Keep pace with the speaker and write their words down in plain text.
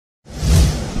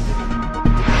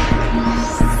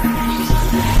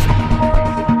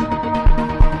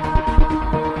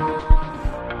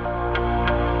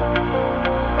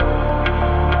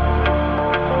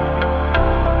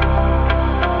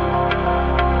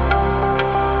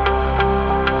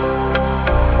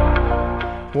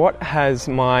what has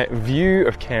my view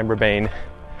of Canberra been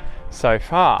so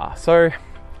far? So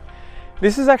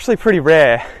this is actually pretty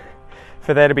rare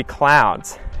for there to be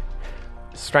clouds.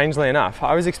 Strangely enough,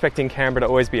 I was expecting Canberra to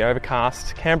always be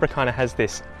overcast. Canberra kind of has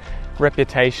this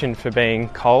reputation for being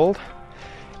cold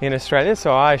in Australia,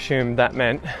 so I assumed that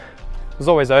meant it was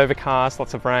always overcast,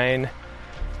 lots of rain,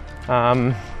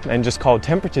 and just cold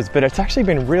temperatures, but it's actually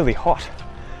been really hot.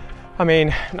 I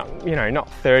mean, not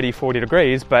 30, 40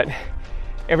 degrees, but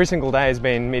every single day has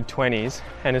been mid-20s,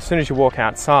 and as soon as you walk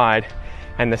outside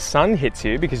and the sun hits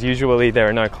you, because usually there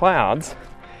are no clouds,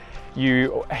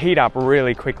 you heat up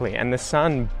really quickly and the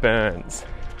sun burns.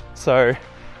 So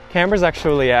Canberra's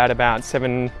actually at about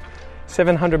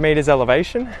 700 meters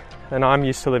elevation, and I'm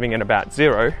used to living at about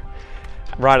 0,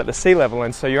 right at the sea level,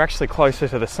 and so you're actually closer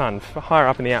to the sun, higher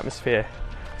up in the atmosphere.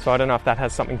 So I don't know if that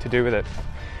has something to do with it.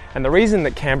 And the reason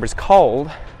that Canberra's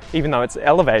cold, even though it's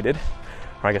elevated,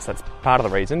 or I guess that's part of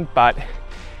the reason, but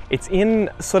it's in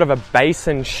sort of a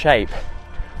basin shape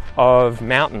of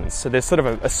mountains. So there's sort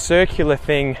of a circular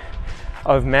thing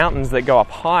of mountains that go up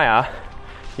higher.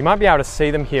 You might be able to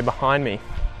see them here behind me,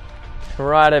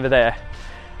 right over there.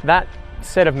 That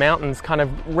set of mountains kind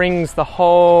of rings the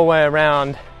whole way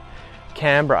around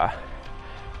Canberra,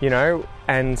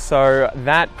 and so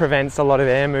that prevents a lot of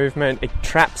air movement. It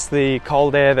traps the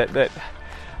cold air that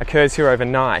occurs here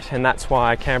overnight, and that's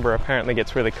why Canberra apparently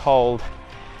gets really cold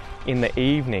in the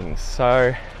evenings.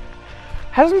 So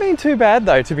hasn't been too bad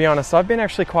though, to be honest. I've been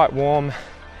actually quite warm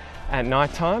at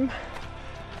night time,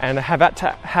 and I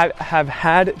have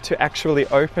had to actually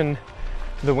open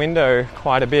the window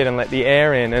quite a bit and let the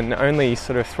air in, and only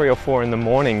sort of 3 or 4 in the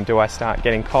morning do I start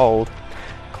getting cold,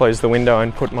 close the window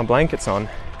and put my blankets on.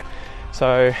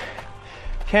 So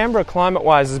Canberra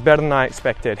climate-wise is better than I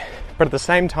expected, but at the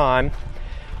same time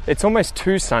it's almost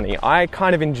too sunny. I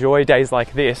kind of enjoy days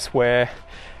like this where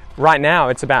right now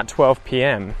it's about 12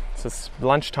 p.m, so it's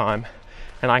lunchtime,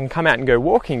 and I can come out and go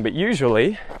walking, but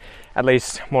usually, at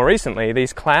least more recently,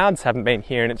 these clouds haven't been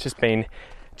here and it's just been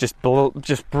just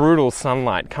brutal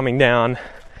sunlight coming down,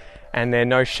 and there's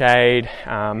no shade,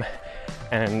 and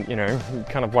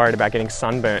kind of worried about getting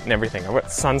sunburnt and everything. I've got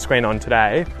sunscreen on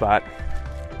today, but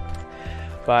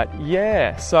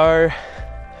yeah, so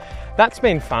that's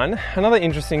been fun. Another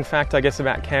interesting fact, I guess,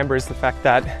 about Canberra is the fact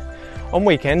that on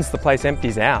weekends the place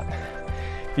empties out.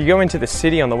 You go into the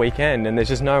city on the weekend and there's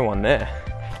just no one there.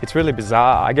 It's really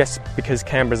bizarre, I guess, because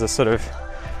Canberra's a sort of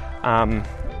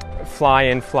fly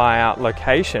in, fly out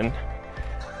location.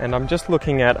 And I'm just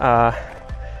looking at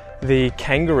the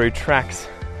kangaroo tracks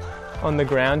on the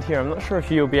ground here. I'm not sure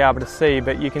if you'll be able to see,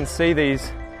 but you can see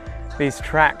these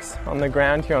tracks on the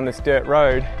ground here on this dirt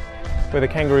road, where the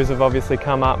kangaroos have obviously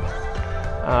come up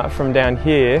from down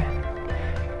here,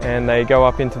 and they go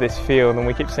up into this field, and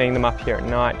we keep seeing them up here at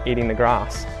night eating the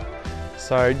grass.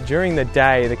 So during the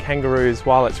day, the kangaroos,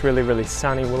 while it's really, really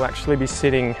sunny, will actually be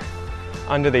sitting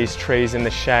under these trees in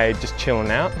the shade, just chilling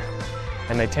out.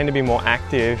 And they tend to be more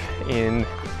active in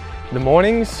the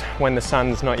mornings when the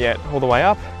sun's not yet all the way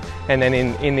up, and then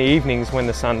in the evenings when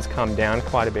the sun's come down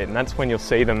quite a bit. And that's when you'll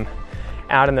see them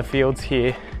out in the fields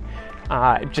here,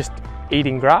 just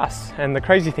eating grass. And the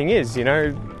crazy thing is,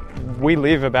 we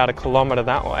live about 1 kilometre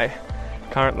that way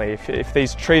currently. If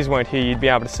these trees weren't here, you'd be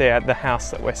able to see out the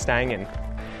house that we're staying in.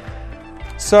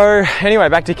 So anyway,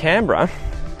 back to Canberra.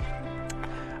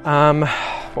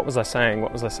 What was I saying?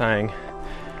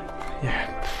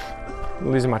 Yeah,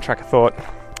 losing my track of thought.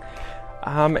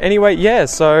 Anyway, yeah,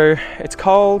 so it's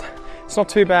cold. It's not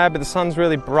too bad, but the sun's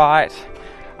really bright.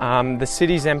 The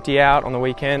city's empty out on the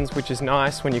weekends, which is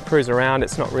nice. When you cruise around,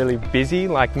 it's not really busy.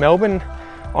 Like Melbourne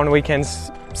on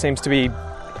weekends seems to be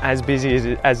as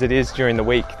busy as it is during the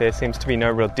week. There seems to be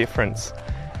no real difference.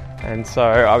 And so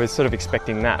I was sort of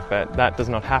expecting that, but that does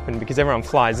not happen because everyone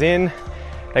flies in.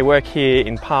 They work here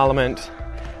in Parliament,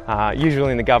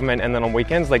 usually in the government, and then on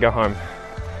weekends they go home.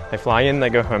 They fly in, they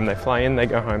go home, they fly in, they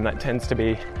go home. That tends to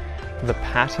be the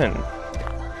pattern.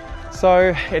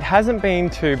 So it hasn't been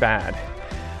too bad.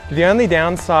 The only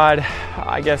downside,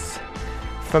 I guess,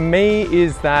 for me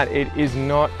is that it is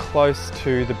not close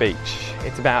to the beach.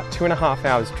 It's about 2.5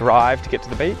 hours drive to get to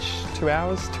the beach. 2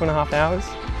 hours, 2.5 hours.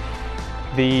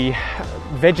 The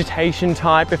vegetation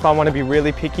type, if I want to be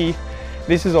really picky,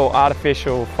 this is all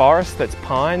artificial forest that's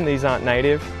pine. These aren't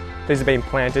native. These have been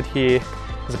planted here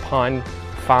as a pine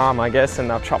farm, I guess, and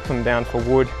they'll chop them down for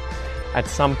wood at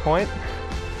some point.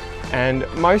 And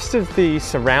most of the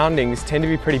surroundings tend to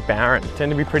be pretty barren, tend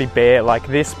to be pretty bare, like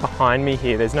this behind me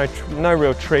here. There's no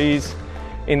real trees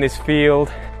in this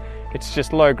field. It's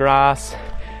just low grass,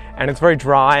 and it's very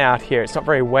dry out here. It's not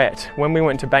very wet. When we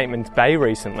went to Bateman's Bay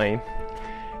recently,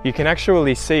 you can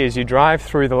actually see as you drive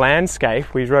through the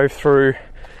landscape. We drove through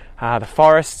the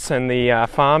forests and the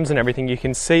farms and everything. You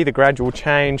can see the gradual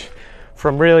change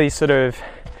from really sort of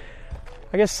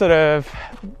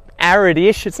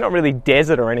arid-ish. It's not really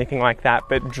desert or anything like that,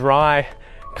 but dry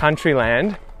country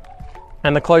land.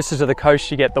 And the closer to the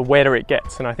coast you get, the wetter it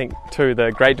gets. And I think too,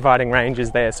 the Great Dividing Range is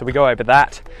there, so we go over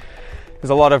that. There's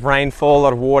a lot of rainfall, a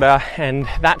lot of water, and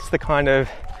that's the kind of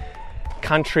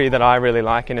country that I really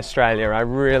like in Australia. I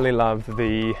really love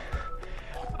the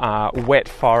wet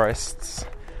forests,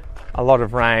 a lot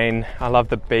of rain. I love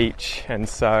the beach, and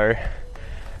so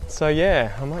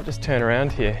yeah, I might just turn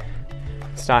around here,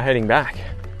 start heading back.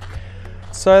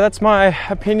 So that's my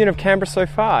opinion of Canberra so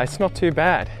far. It's not too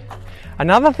bad.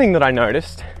 Another thing that I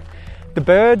noticed, the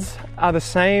birds are the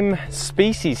same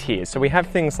species here. So we have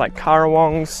things like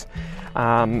currawongs,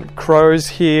 crows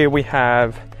here. We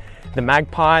have the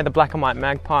magpie, the black and white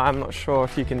magpie. I'm not sure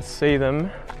if you can see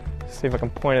them. See if I can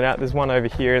point it out. There's one over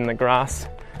here in the grass.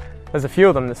 There's a few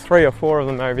of them. There's 3 or 4 of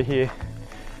them over here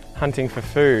hunting for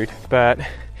food. But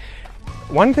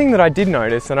one thing that I did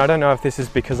notice, and I don't know if this is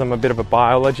because I'm a bit of a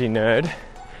biology nerd,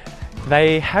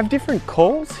 they have different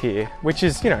calls here, which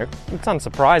is, it's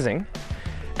unsurprising.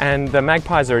 And the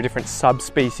magpies are a different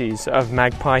subspecies of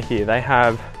magpie here. They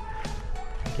have,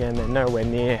 again, they're nowhere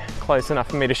near close enough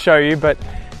for me to show you, but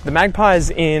the magpies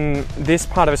in this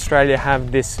part of Australia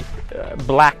have this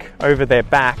black over their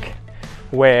back,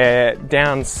 where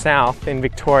down south in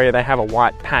Victoria they have a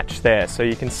white patch there. So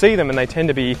you can see them and they tend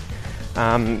to be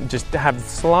just have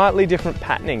slightly different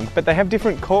patterning, but they have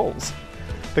different calls.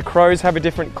 The crows have a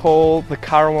different call, the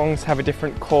currawongs have a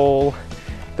different call,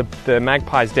 the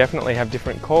magpies definitely have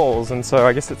different calls, and so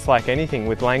I guess it's like anything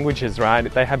with languages, right?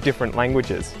 They have different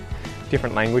languages.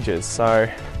 So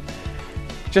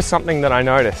just something that I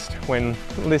noticed when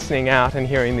listening out and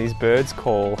hearing these birds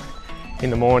call in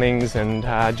the mornings and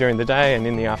during the day and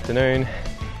in the afternoon.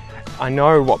 I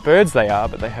know what birds they are,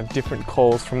 but they have different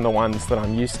calls from the ones that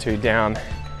I'm used to down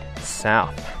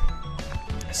south.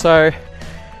 So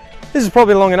this is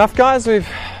probably long enough, guys. We've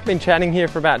been chatting here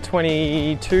for about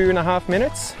 22 and a half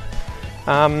minutes.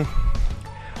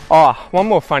 One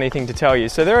more funny thing to tell you.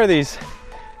 So there are these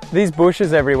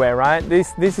bushes everywhere, right?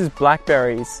 This is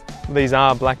blackberries. These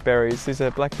are blackberries. These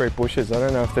are blackberry bushes. I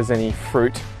don't know if there's any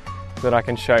fruit that I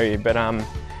can show you, but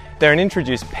they're an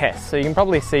introduced pest. So you can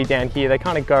probably see down here, they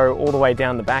kind of go all the way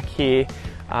down the back here.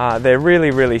 They're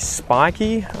really, really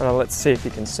spiky. Let's see if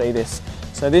you can see this.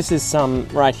 So this is some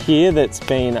right here that's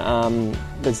been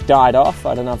that's died off.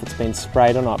 I don't know if it's been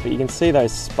sprayed or not, but you can see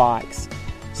those spikes.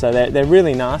 So they're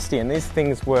really nasty, and these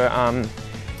things were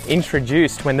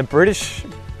introduced when the British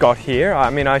got here. I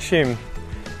mean, I assume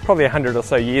probably 100 or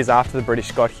so years after the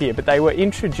British got here, but they were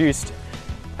introduced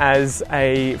as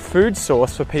a food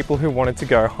source for people who wanted to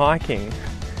go hiking.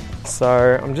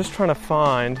 So I'm just trying to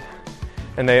find,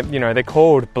 and they're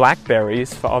called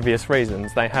blackberries for obvious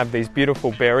reasons. They have these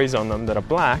beautiful berries on them that are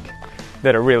black,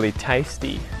 that are really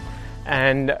tasty.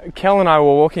 And Kel and I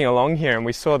were walking along here and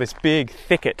we saw this big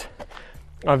thicket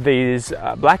of these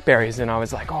blackberries, and I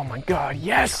was like, oh my God,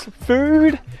 yes,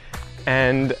 food!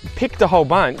 And picked a whole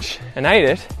bunch and ate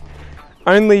it,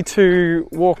 only to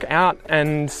walk out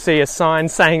and see a sign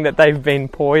saying that they've been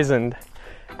poisoned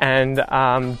and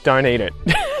don't eat it.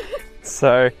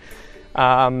 So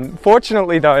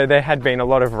fortunately though, there had been a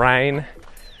lot of rain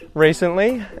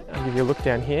recently. I'll give you a look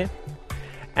down here.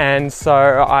 And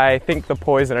so I think the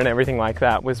poison and everything like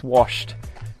that was washed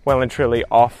well and truly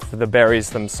off the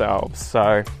berries themselves.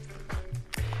 So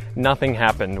nothing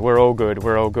happened. We're all good.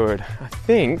 I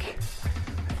think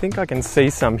I can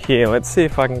see some here. Let's see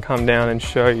if I can come down and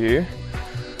show you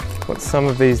what some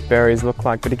of these berries look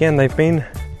like. But again, they've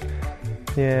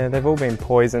all been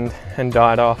poisoned and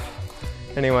died off.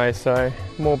 Anyway, so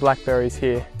more blackberries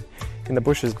here in the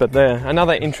bushes, but they're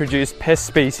another introduced pest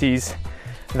species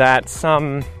that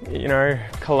some,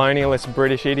 colonialist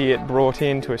British idiot brought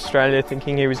into Australia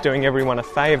thinking he was doing everyone a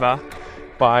favour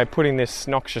by putting this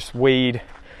noxious weed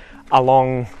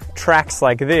along tracks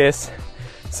like this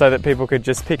so that people could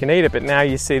just pick and eat it. But now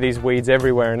you see these weeds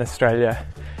everywhere in Australia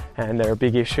and they're a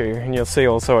big issue. And you'll see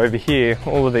also over here,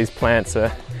 all of these plants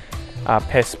are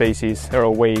pest species. They're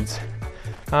all weeds.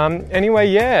 Anyway,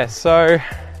 yeah, so...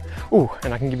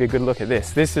 and I can give you a good look at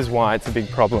this. This is why it's a big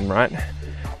problem, right?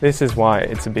 This is why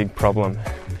it's a big problem.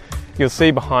 You'll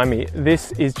see behind me,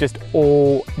 this is just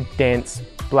all dense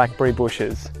blackberry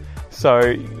bushes. So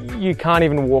you can't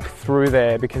even walk through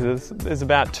there because there's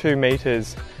about 2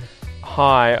 meters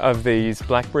high of these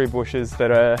blackberry bushes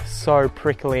that are so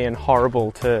prickly and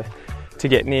horrible to to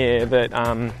get near that,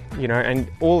 you know, and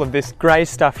all of this grey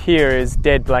stuff here is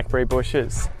dead blackberry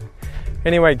bushes.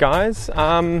 Anyway, guys,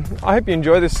 I hope you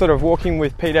enjoy this sort of Walking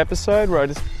with Pete episode where I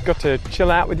just got to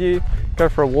chill out with you, go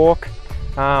for a walk,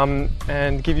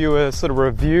 and give you a sort of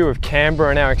review of Canberra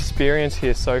and our experience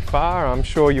here so far. I'm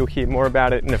sure you'll hear more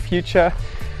about it in the future.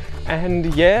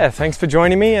 And yeah, thanks for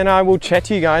joining me, and I will chat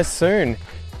to you guys soon.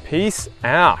 Peace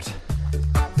out.